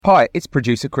Hi, it's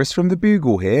producer Chris from The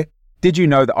Bugle here. Did you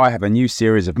know that I have a new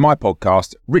series of my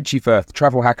podcast, Richie Firth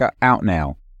Travel Hacker, out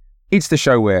now? It's the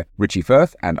show where Richie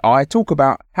Firth and I talk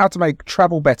about how to make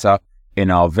travel better in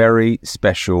our very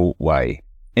special way.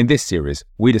 In this series,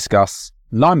 we discuss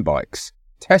Lime bikes,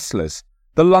 Teslas,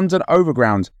 the London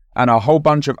Overground, and a whole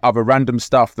bunch of other random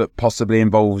stuff that possibly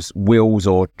involves wheels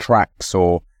or tracks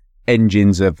or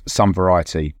engines of some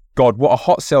variety. God, what a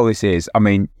hot sell this is. I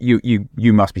mean,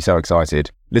 you must be so excited.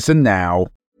 Listen now.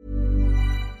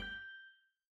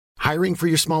 Hiring for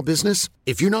your small business?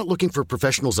 If you're not looking for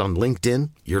professionals on LinkedIn,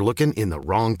 you're looking in the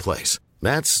wrong place.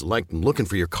 That's like looking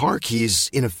for your car keys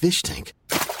in a fish tank.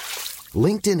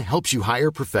 LinkedIn helps you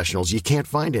hire professionals you can't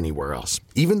find anywhere else,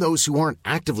 even those who aren't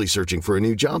actively searching for a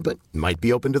new job but might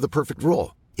be open to the perfect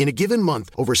role. In a given month,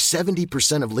 over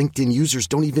 70% of LinkedIn users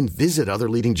don't even visit other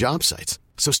leading job sites.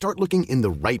 So start looking in the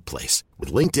right place.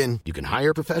 With LinkedIn, you can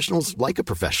hire professionals like a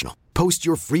professional. Post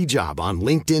your free job on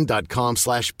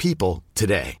linkedin.com/people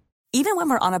today. Even when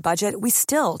we're on a budget, we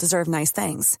still deserve nice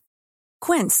things.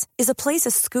 Quince is a place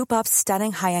to scoop up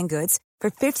stunning high-end goods for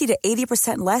 50 to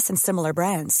 80% less than similar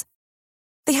brands.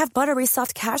 They have buttery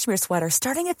soft cashmere sweaters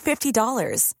starting at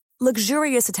 $50,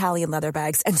 luxurious Italian leather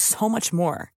bags, and so much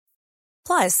more.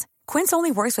 Plus, Quince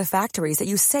only works with factories that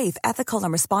use safe, ethical,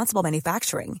 and responsible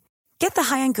manufacturing. Get the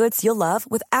high-end goods you'll love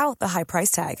without the high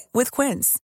price tag with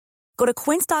Quince. Go to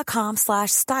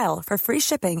quince.com/style for free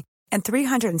shipping and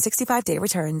 365-day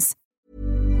returns.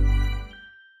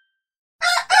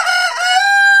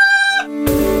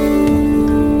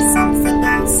 Something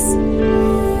else.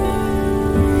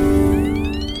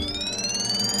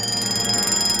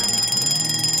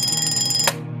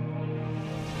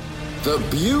 The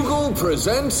Bugle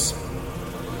presents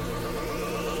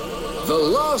The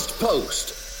Last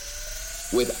Post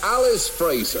with Alice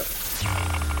Fraser.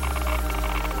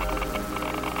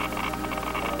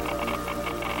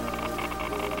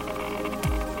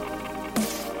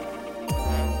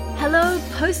 Hello,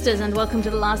 posters, and welcome to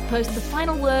The Last Post, the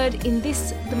final word in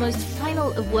this, the most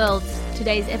final of worlds.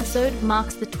 Today's episode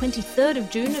marks the 23rd of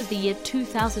June of the year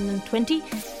 2020.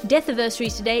 Death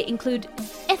anniversaries today include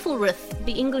Ethelred,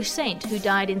 the English saint who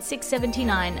died in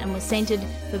 679 and was sainted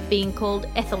for being called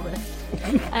Ethelred,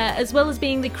 as well as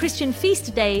being the Christian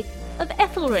feast day of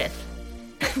Ethelred.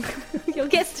 Your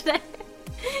guest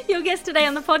today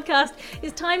on the podcast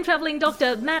is time-travelling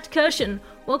Dr. Matt Kirshen.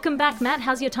 Welcome back, Matt.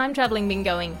 How's your time-travelling been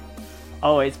going?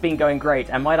 Oh, it's been going great,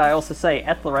 and might I also say,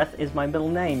 Ethelred is my middle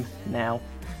name now.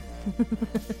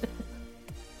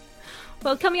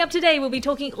 Well, coming up today, we'll be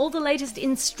talking all the latest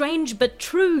in strange but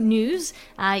true news.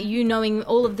 You knowing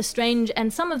all of the strange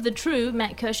and some of the true,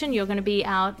 Matt Kirshen, you're going to be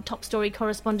our top story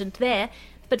correspondent there.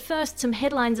 But first, some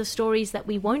headlines of stories that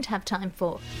we won't have time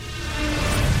for.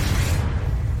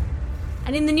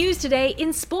 And in the news today,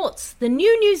 in sports, the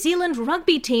new New Zealand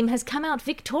rugby team has come out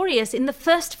victorious in the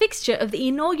first fixture of the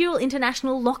inaugural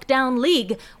International Lockdown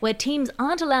League, where teams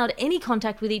aren't allowed any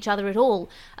contact with each other at all.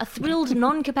 A thrilled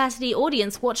non-capacity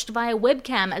audience watched via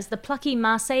webcam as the plucky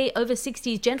Marseille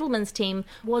over-60s gentlemen's team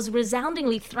was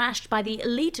resoundingly thrashed by the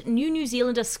elite New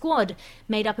Zealander squad,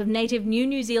 made up of native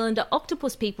New Zealander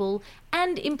octopus people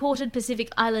and imported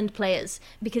Pacific Island players,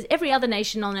 because every other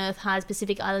nation on Earth hires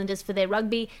Pacific Islanders for their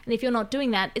rugby, and if you're not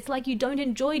doing that, it's like you don't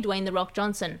enjoy Dwayne "The Rock"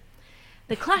 Johnson.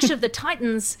 The Clash of the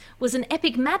Titans was an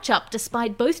epic matchup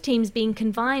despite both teams being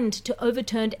confined to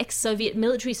overturned ex-Soviet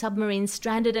military submarines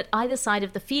stranded at either side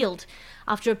of the field.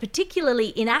 After a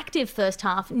particularly inactive first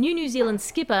half, New Zealand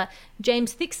skipper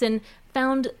James Thixton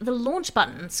found the launch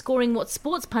button, scoring what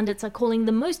sports pundits are calling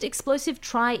the most explosive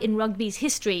try in rugby's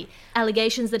history.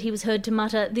 Allegations that he was heard to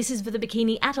mutter, "This is for the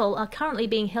Bikini Atoll," are currently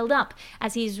being held up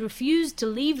as he's refused to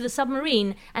leave the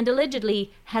submarine and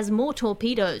allegedly has more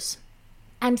torpedoes.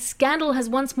 And scandal has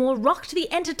once more rocked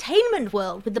the entertainment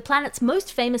world, with the planet's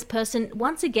most famous person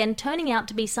once again turning out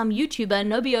to be some YouTuber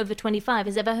nobody over 25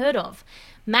 has ever heard of.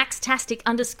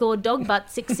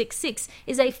 Maxtastic_Dogbutt666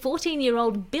 is a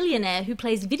 14-year-old billionaire who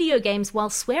plays video games while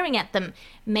swearing at them,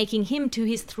 making him, to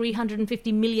his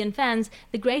 350 million fans,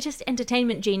 the greatest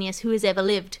entertainment genius who has ever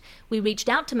lived. We reached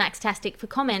out to Maxtastic for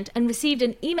comment and received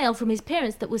an email from his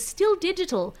parents that was still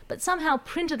digital, but somehow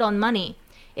printed on money.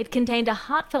 It contained a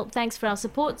heartfelt thanks for our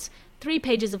supports, 3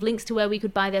 pages of links to where we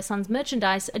could buy their son's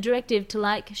merchandise, a directive to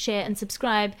like, share and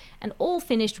subscribe, and all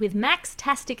finished with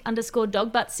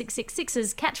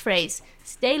Maxtastic_Dogbutt666's catchphrase,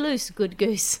 "Stay loose, good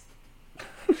goose."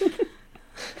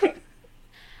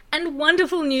 And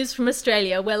wonderful news from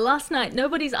Australia, where last night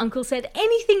nobody's uncle said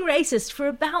anything racist for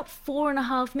about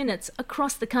 4.5 minutes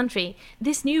across the country.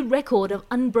 This new record of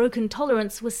unbroken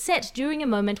tolerance was set during a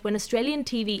moment when Australian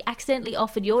TV accidentally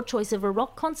offered your choice of a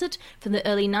rock concert from the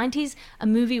early 90s, a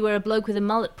movie where a bloke with a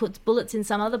mullet puts bullets in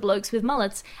some other blokes with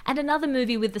mullets, and another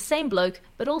movie with the same bloke,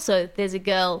 but also there's a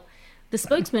girl. The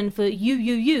spokesman for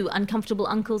UUU, Uncomfortable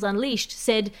Uncles Unleashed,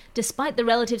 said, despite the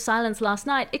relative silence last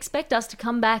night, expect us to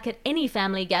come back at any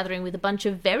family gathering with a bunch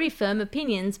of very firm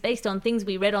opinions based on things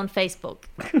we read on Facebook.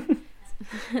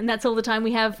 And that's all the time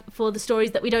we have for the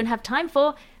stories that we don't have time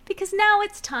for, because now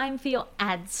it's time for your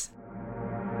ads.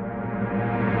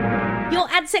 Your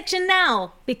ad section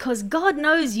now, because God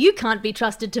knows you can't be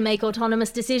trusted to make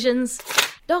autonomous decisions.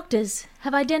 Doctors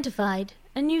have identified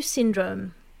a new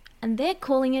syndrome, and they're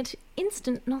calling it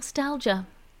instant nostalgia.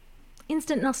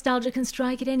 Instant nostalgia can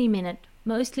strike at any minute,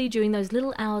 mostly during those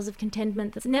little hours of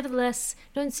contentment that nevertheless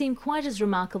don't seem quite as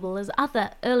remarkable as other,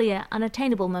 earlier,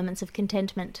 unattainable moments of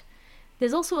contentment.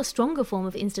 There's also a stronger form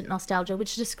of instant nostalgia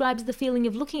which describes the feeling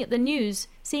of looking at the news,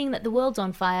 seeing that the world's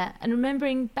on fire, and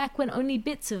remembering back when only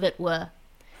bits of it were.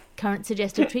 Current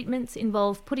suggested treatments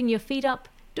involve putting your feet up,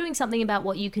 doing something about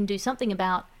what you can do something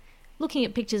about, looking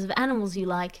at pictures of animals you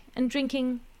like, and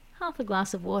drinking half a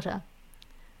glass of water.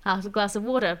 Half a glass of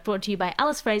water, brought to you by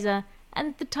Alice Fraser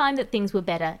and the time that things were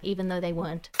better, even though they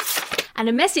weren't. And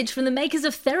a message from the makers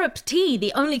of Therap Tea,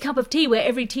 the only cup of tea where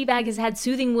every teabag has had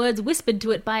soothing words whispered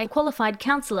to it by a qualified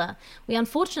counsellor. We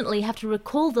unfortunately have to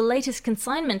recall the latest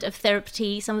consignment of Therap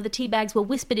Tea. Some of the teabags were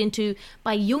whispered into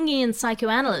by Jungian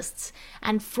psychoanalysts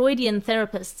and Freudian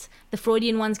therapists. The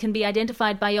Freudian ones can be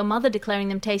identified by your mother declaring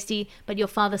them tasty, but your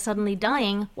father suddenly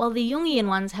dying, while the Jungian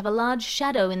ones have a large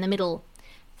shadow in the middle.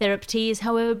 Therap Tea is,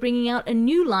 however, bringing out a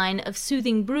new line of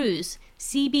soothing brews,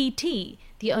 CBT,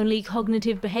 the only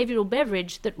cognitive behavioural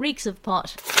beverage that reeks of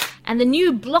pot. And the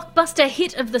new blockbuster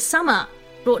hit of the summer,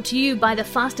 brought to you by the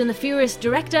Fast and the Furious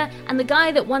director and the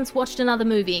guy that once watched another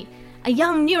movie. A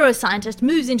young neuroscientist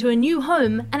moves into a new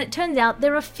home, and it turns out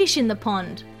there are fish in the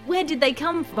pond. Where did they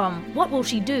come from? What will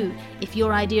she do? If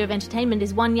your idea of entertainment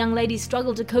is one young lady's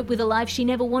struggle to cope with a life she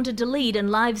never wanted to lead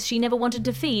and lives she never wanted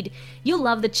to feed, you'll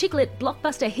love the chick-lit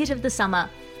blockbuster hit of the summer.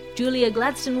 Julia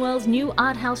Gladstone-Wells' new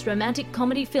art house romantic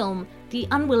comedy film, The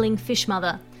Unwilling Fish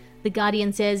Mother. The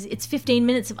Guardian says it's 15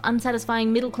 minutes of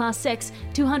unsatisfying middle-class sex,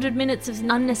 200 minutes of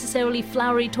unnecessarily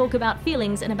flowery talk about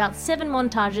feelings, and about 7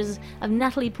 montages of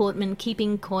Natalie Portman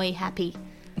keeping Coy happy.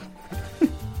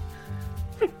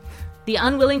 The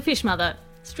Unwilling Fish Mother,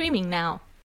 streaming now.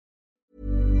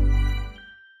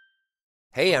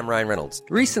 Hey, I'm Ryan Reynolds.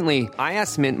 Recently, I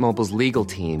asked Mint Mobile's legal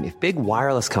team if big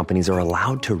wireless companies are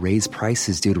allowed to raise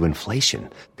prices due to inflation.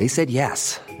 They said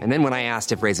yes. And then when I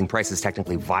asked if raising prices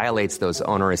technically violates those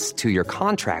onerous 2-year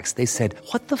contracts, they said,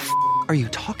 "What the f*** are you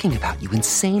talking about, you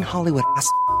insane Hollywood ass?"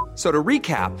 So to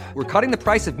recap, we're cutting the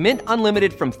price of Mint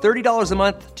Unlimited from $30 a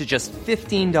month to just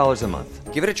 $15 a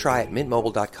month. Give it a try at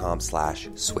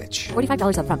mintmobile.com/switch.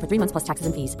 $45 up front for 3 months plus taxes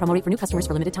and fees. Promo rate for new customers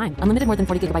for limited time. Unlimited more than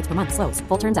 40 gigabytes per month. Slows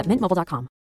full terms at mintmobile.com.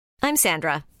 I'm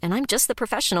Sandra, and I'm just the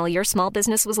professional your small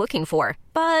business was looking for.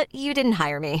 But you didn't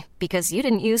hire me because you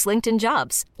didn't use LinkedIn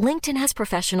Jobs. LinkedIn has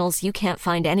professionals you can't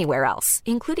find anywhere else,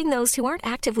 including those who aren't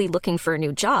actively looking for a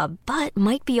new job, but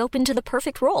might be open to the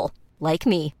perfect role, like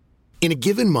me. In a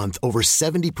given month, over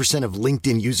 70% of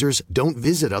LinkedIn users don't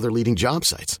visit other leading job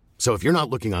sites. So if you're not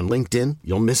looking on LinkedIn,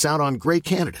 you'll miss out on great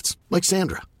candidates like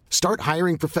Sandra. Start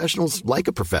hiring professionals like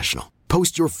a professional.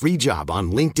 Post your free job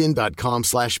on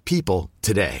linkedin.com/people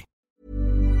today.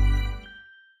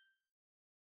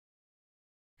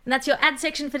 And that's your ad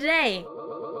section for today.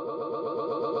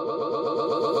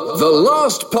 The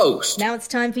Last Post. Now it's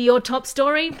time for your top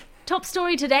story. Top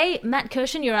story today, Matt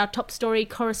Kirshen, you're our top story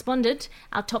correspondent.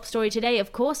 Our top story today,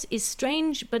 of course, is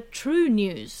strange but true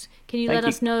news. Can you let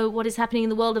us know what is happening in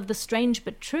the world of the strange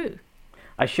but true?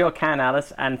 I sure can,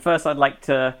 Alice. And first I'd like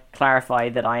to clarify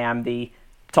that I am the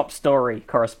top story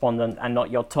correspondent and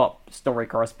not your top story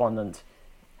correspondent,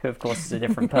 who of course is a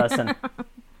different person.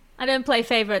 I don't play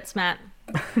favourites, Matt.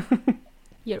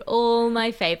 You're all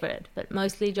my favourite, but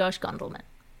mostly Josh Gondelman.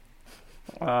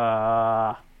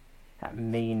 That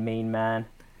mean man.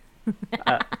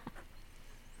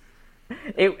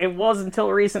 It was until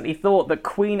recently thought that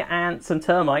queen ants and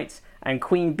termites and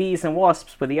queen bees and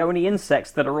wasps were the only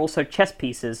insects that are also chess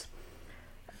pieces.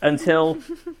 Until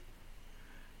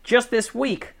just this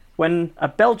week, when a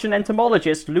Belgian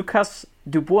entomologist, Lucas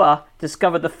Dubois,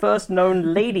 discovered the first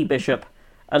known lady bishop,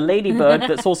 a ladybird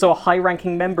that's also a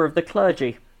high-ranking member of the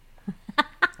clergy.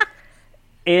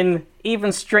 In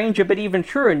even stranger but even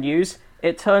truer news,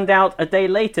 it turned out a day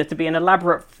later to be an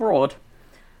elaborate fraud.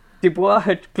 Dubois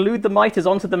had glued the mitres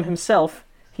onto them himself.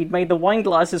 He'd made the wine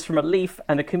glasses from a leaf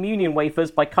and the communion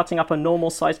wafers by cutting up a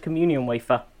normal-sized communion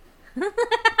wafer.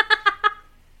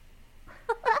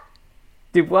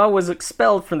 Dubois was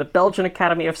expelled from the Belgian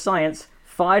Academy of Science,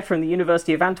 fired from the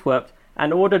University of Antwerp,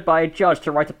 and ordered by a judge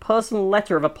to write a personal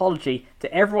letter of apology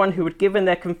to everyone who had given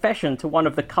their confession to one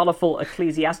of the colourful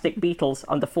ecclesiastic beetles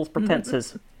under false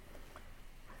pretences.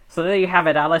 So there you have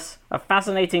it, Alice. A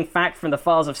fascinating fact from the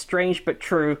files of Strange but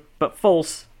True, but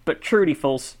false, but truly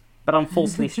false, but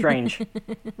unfalsely strange.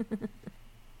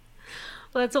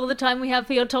 Well, that's all the time we have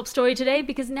for your top story today,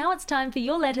 because now it's time for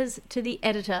your letters to the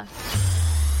editor.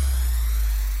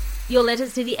 Your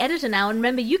letters to the editor now, and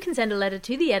remember, you can send a letter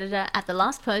to the editor at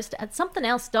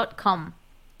thelastpost@somethingelse.com.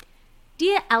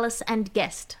 Dear Alice and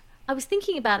guest, I was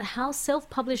thinking about how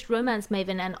self-published romance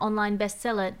maven and online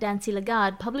bestseller Dancy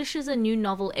Lagarde publishes a new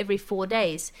novel every 4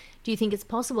 days. Do you think it's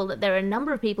possible that there are a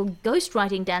number of people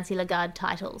ghostwriting Dancy Lagarde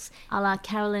titles, a la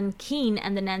Carolyn Keene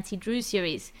and the Nancy Drew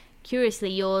series? Curiously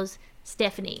yours,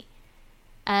 Stephanie.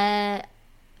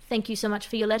 Thank you so much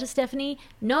for your letter, Stephanie.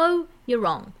 No, you're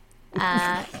wrong.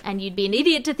 And you'd be an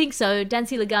idiot to think so.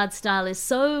 Dancy Lagarde's style is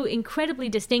so incredibly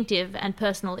distinctive and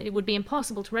personal, it would be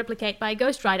impossible to replicate by a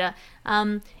ghostwriter.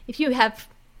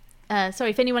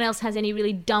 If anyone else has any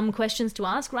really dumb questions to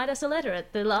ask, write us a letter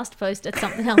at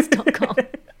thelastpost@somethingelse.com.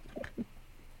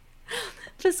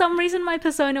 For some reason, my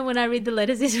persona when I read the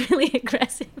letters is really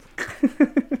aggressive.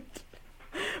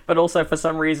 But also, for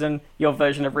some reason, your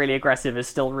version of really aggressive is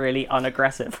still really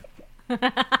unaggressive.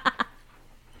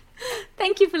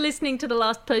 Thank you for listening to The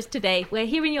Last Post today. We're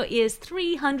here in your ears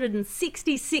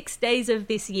 366 days of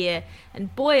this year,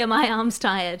 and boy, are my arms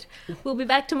tired. We'll be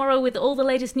back tomorrow with all the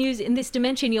latest news in this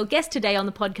dimension. Your guest today on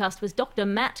the podcast was Dr.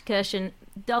 Matt Kirshen.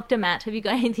 Dr. Matt, have you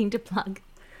got anything to plug?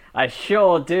 I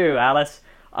sure do, Alice.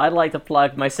 I'd like to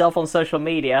plug myself on social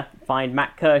media. Find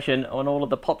Matt Kirshen on all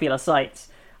of the popular sites.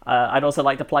 I'd also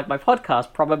like to plug my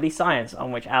podcast, Probably Science,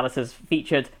 on which Alice has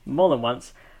featured more than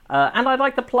once. And I'd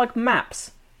like to plug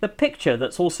Maps. The picture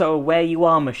that's also a where you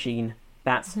are machine.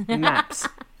 That's Maps.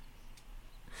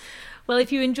 Well,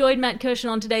 if you enjoyed Matt Kirshen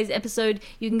on today's episode,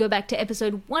 you can go back to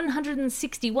episode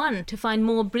 161 to find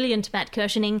more brilliant Matt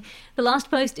Kirshening. The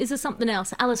Last Post is a Something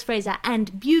Else, Alice Fraser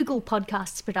and Bugle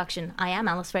Podcasts production. I am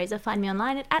Alice Fraser. Find me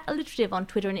online at @alliterative on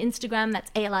Twitter and Instagram.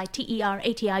 That's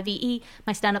ALITERATIVE.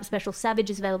 My stand-up special Savage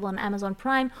is available on Amazon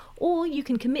Prime, or you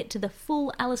can commit to the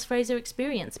full Alice Fraser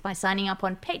experience by signing up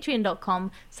on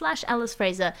patreon.com/Alice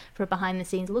Fraser for a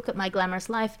behind-the-scenes look at my glamorous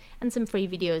life and some free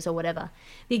videos or whatever.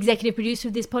 The executive producer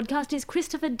of this podcast is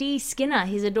Christopher D. Skinner.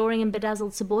 His adoring and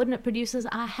bedazzled subordinate producers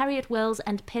are Harriet Wells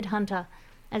and Ped Hunter.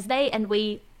 As they and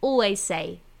we always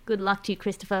say, good luck to you,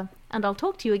 Christopher, and I'll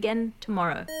talk to you again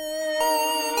tomorrow.